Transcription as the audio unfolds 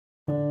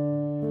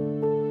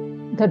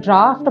The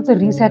draft of the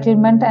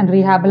Resettlement and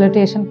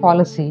Rehabilitation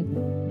Policy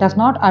does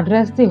not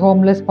address the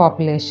homeless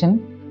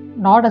population,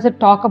 nor does it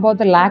talk about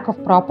the lack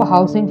of proper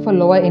housing for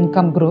lower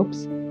income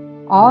groups,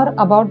 or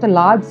about the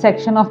large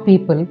section of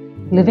people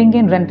living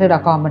in rented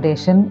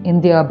accommodation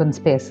in the urban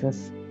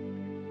spaces.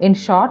 In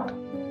short,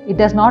 it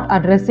does not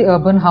address the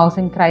urban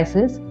housing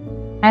crisis,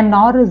 and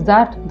nor is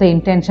that the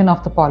intention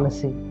of the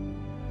policy.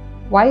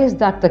 Why is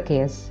that the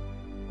case?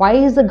 Why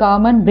is the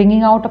government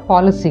bringing out a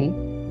policy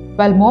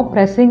while more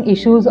pressing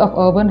issues of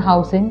urban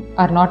housing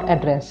are not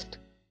addressed?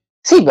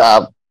 See,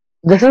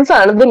 this is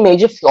another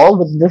major flaw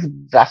with this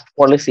draft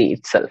policy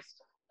itself.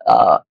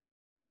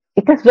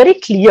 It is very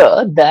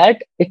clear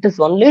that it is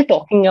only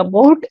talking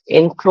about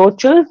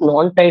encroachers,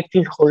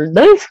 non-title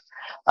holders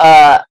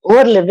who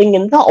are living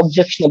in the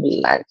objectionable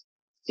land.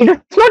 It is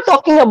not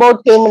talking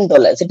about payment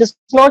dollars. It is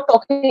not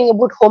talking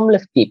about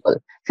homeless people.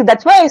 See,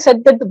 that's why I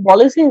said that the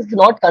policy is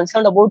not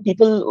concerned about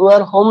people who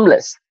are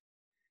homeless,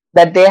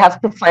 that they have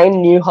to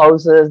find new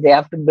houses, they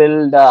have to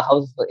build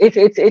houses.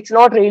 It's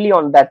not really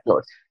on that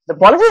note. The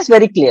policy is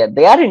very clear.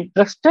 They are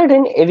interested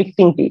in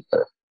evicting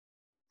people.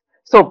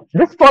 So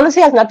this policy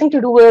has nothing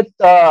to do with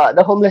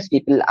the homeless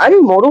people.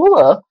 And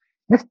moreover,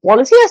 this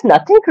policy has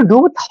nothing to do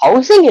with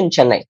housing in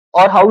Chennai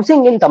or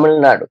housing in Tamil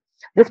Nadu.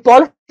 This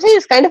policy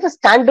is kind of a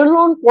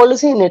standalone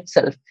policy in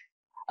itself.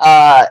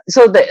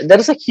 So there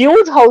is a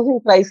huge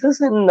housing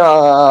crisis in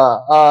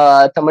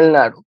Tamil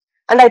Nadu.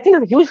 And I think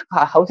there's a huge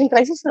housing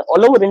crisis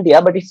all over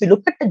India. But if you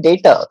look at the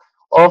data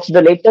of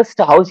the latest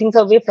housing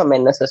survey from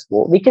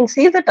NSSO, we can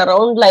see that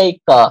around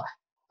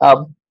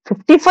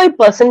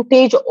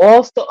 55%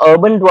 of the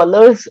urban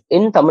dwellers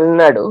in Tamil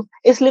Nadu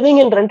is living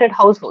in rented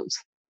households.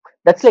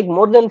 That's like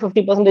more than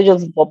 50% of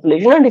the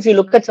population. And if you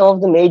look at some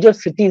of the major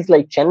cities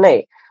like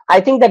Chennai,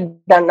 I think that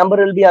the number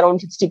will be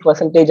around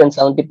 60% and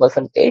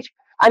 70%.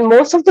 And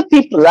most of the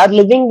people are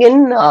living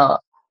in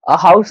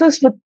houses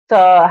with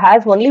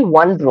has only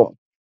one room,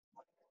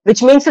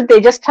 which means that they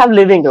just have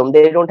living room.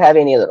 They don't have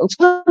any other room.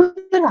 So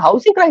the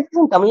housing crisis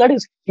in Tamil Nadu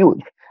is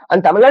huge.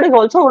 And Tamil Nadu is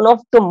also one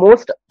of the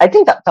most, I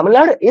think Tamil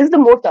Nadu is the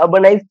most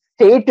urbanized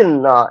state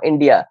in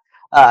India.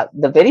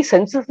 The very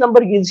census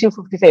number gives you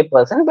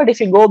 55%, but if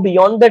you go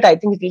beyond that, I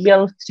think it will be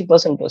around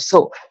 60% or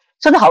so.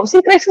 So the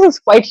housing crisis is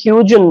quite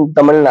huge in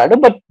Tamil Nadu,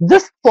 but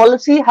this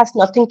policy has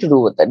nothing to do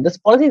with it. This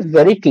policy is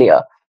very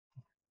clear.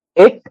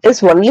 It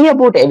is only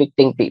about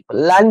evicting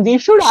people. And we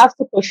should ask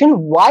the question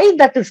why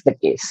that is the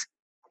case.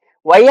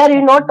 Why are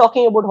you not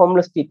talking about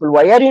homeless people?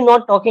 Why are you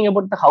not talking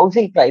about the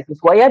housing crisis?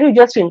 Why are you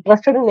just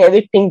interested in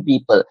evicting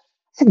people?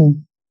 So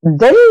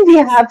then we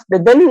have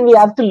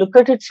to look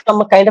at it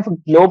from a kind of a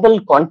global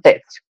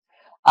context,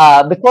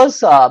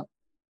 because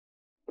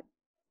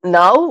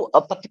now,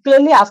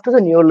 particularly after the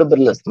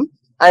neoliberalism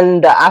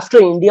and after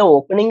India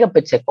opening up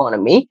its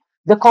economy,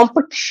 the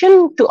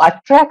competition to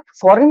attract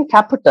foreign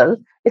capital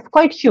is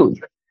quite huge.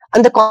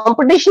 And the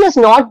competition is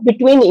not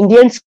between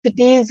Indian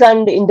cities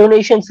and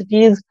Indonesian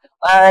cities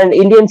and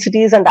Indian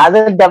cities and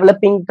other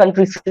developing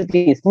country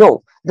cities.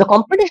 No, the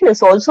competition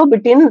is also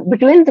between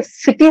the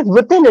cities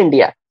within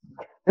India.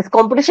 There's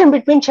competition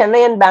between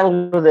Chennai and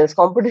Bangalore. There's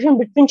competition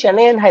between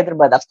Chennai and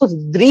Hyderabad. Of course,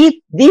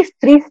 these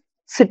three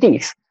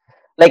cities,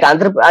 like and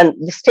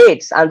the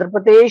states, Andhra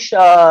Pradesh,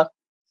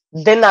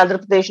 then Andhra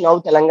Pradesh, now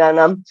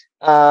Telangana,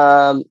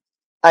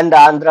 and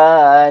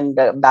Andhra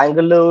and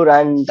Bangalore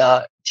and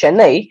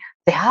Chennai,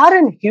 they are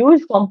in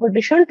huge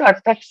competition to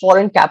attract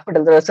foreign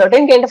capital. There are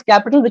certain kind of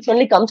capital which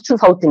only comes to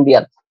South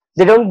India.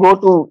 They don't go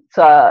to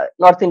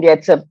North India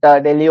except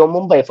Delhi or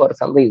Mumbai for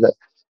some reason.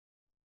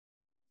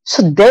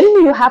 So then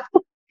you have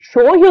to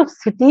show your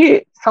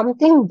city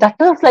something that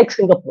is like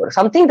Singapore,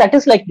 something that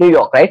is like New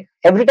York, right?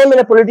 Every time when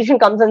a politician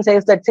comes and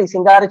says that, say,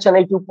 Singara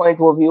Chennai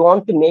 2.0, we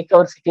want to make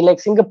our city like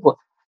Singapore.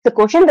 The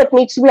question that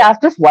needs to be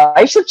asked is,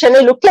 why should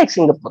Chennai look like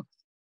Singapore?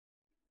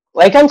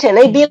 Why can't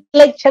Chennai be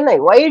like Chennai?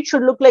 Why it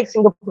should look like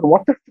Singapore?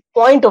 What is the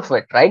point of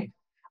it, right?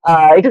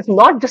 It is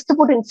not just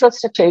about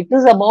infrastructure. It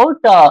is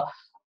about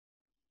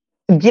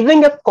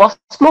giving a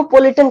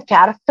cosmopolitan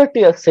character to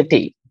your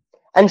city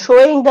and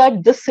showing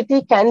that this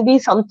city can be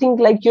something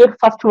like your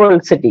first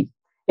world city.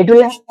 It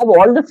will have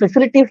all the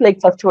facilities like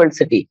first world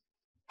city.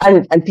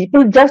 And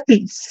people just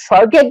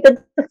forget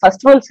that the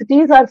first world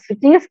cities are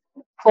cities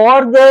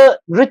for the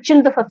rich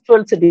in the first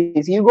world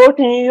cities. You go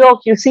to New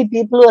York, you see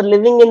people who are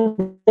living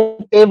in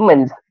the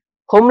pavements,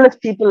 homeless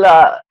people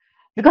are,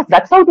 because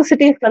that's how the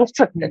city is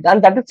constructed.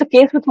 And that is the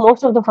case with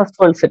most of the first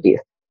world cities.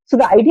 So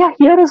the idea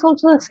here is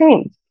also the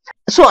same.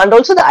 So, and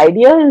also the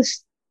idea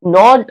is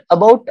not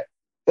about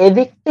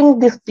evicting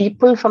these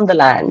people from the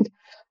land.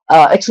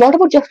 It's not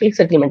about just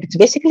resettlement. It's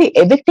basically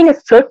evicting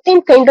a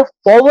certain kind of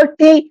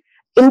poverty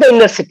in the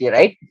inner city,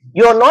 right?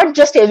 You are not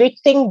just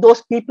evicting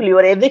those people, you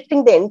are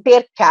evicting the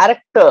entire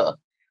character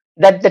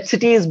that that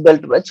city is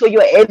built with. So you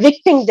are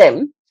evicting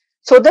them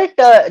so that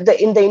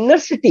in the inner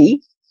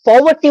city,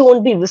 poverty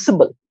won't be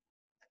visible.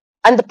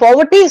 And the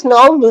poverty is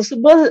now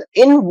visible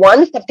in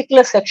one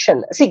particular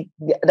section. See,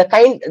 the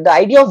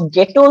idea of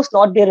ghetto is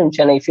not there in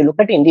Chennai. If you look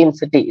at Indian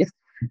cities,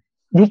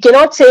 we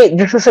cannot say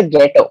this is a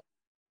ghetto.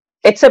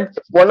 except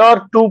one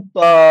or two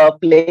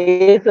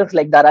places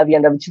like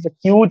Dharavianda, which is a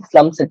huge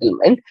slum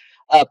settlement.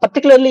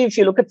 Particularly if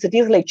you look at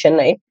cities like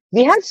Chennai,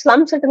 we have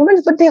slum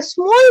settlements, but they are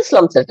small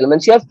slum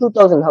settlements. You have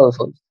 2,000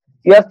 households,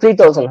 you have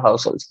 3,000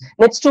 households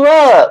next to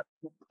a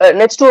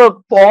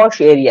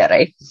posh area,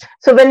 right?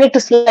 So when it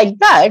is like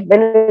that,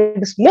 when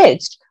it is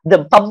mixed,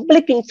 the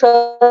public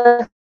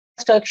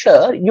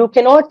infrastructure, you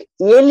cannot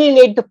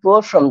alienate the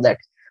poor from that.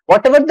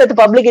 Whatever that the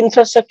public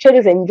infrastructure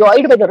is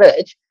enjoyed by the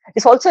rich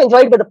is also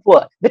enjoyed by the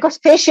poor, because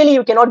spatially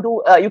you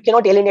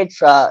cannot alienate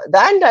that,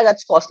 and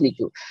that's costly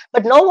too.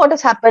 But now what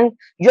has happened?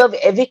 You have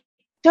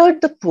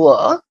evicted the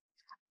poor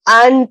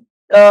and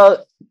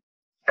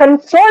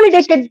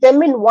consolidated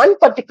them in one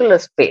particular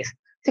space.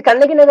 See,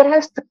 Kannagi Nagar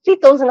has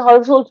 30,000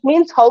 households,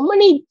 means how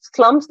many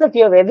slums that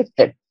you have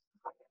evicted?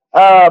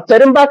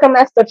 Perumbakam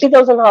has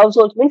 30,000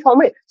 households, means how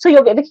many? So you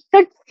have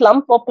evicted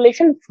slum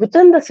population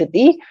within the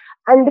city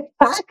and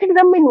packed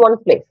them in one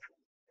place.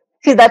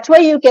 See, that's why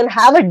you can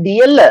have a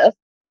DLF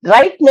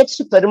right next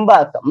to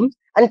Perumbakam,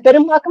 and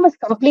Perumbakam is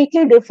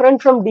completely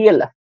different from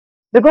DLF,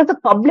 because the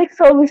public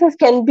services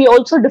can be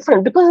also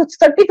different, because it's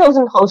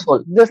 30,000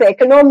 households. There's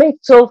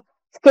economics of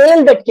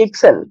scale that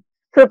kicks in.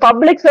 So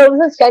public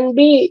services can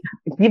be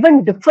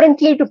given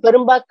differently to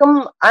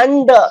Perumbakam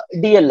and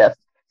DLF.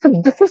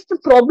 So this is the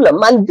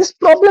problem, and this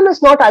problem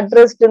is not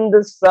addressed in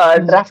this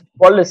draft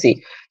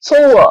policy.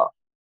 So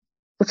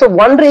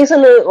one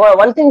reason,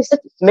 one thing is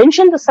that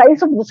mention the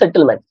size of the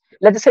settlement.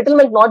 Let the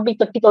settlement not be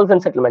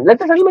 30,000 settlement. Let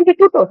the settlement be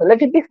 2,000.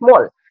 Let it be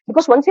small.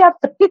 Because once you have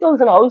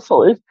 30,000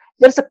 households,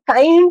 there's a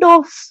kind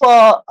of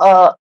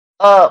a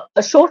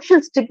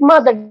social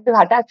stigma that is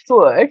attached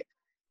to it,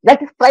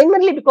 that is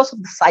primarily because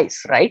of the size,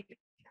 right?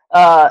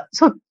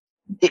 So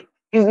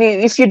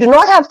if you do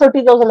not have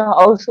 30,000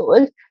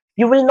 households,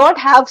 you will not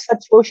have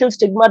such social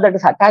stigma that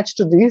is attached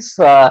to these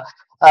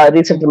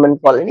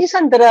resettlement colonies.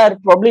 And there are,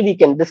 probably we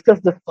can discuss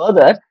this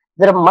further,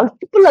 there are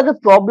multiple other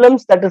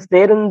problems that is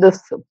there in this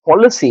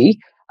policy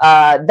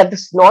that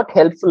is not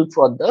helpful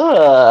for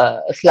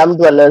the slum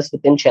dwellers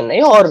within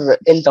Chennai or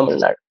in Tamil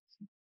Nadu.